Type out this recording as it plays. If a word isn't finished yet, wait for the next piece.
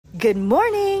Good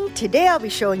morning! Today I'll be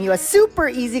showing you a super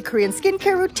easy Korean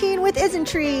skincare routine with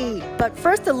ISNTREE. But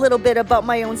first a little bit about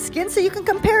my own skin so you can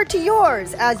compare it to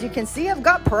yours. As you can see, I've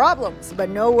got problems, but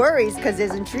no worries because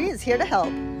ISNTREE is here to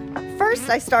help. First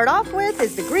I start off with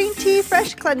is the green tea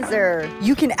fresh cleanser.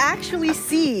 You can actually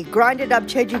see grinded up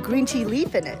Jeju green tea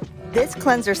leaf in it. This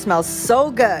cleanser smells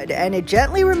so good and it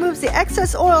gently removes the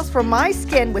excess oils from my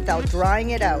skin without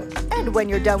drying it out. And when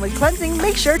you're done with cleansing,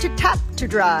 make sure to tap to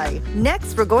dry.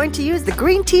 Next, we're going to use the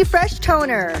green tea fresh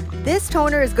toner. This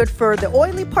toner is good for the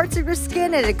oily parts of your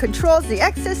skin and it controls the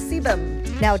excess sebum.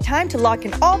 Now time to lock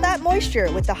in all that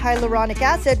moisture with the hyaluronic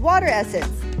acid water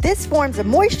essence. This forms a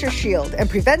moisture shield and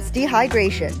prevents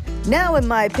dehydration. Now, in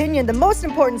my opinion, the most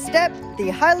important step, the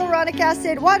hyaluronic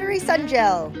acid watery sun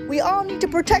gel. We all need to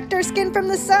protect our skin from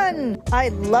the sun. I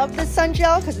love the sun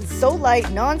gel because it's so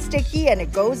light, non-sticky, and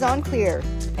it goes on clear.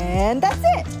 And that's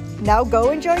it. Now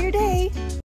go enjoy your day.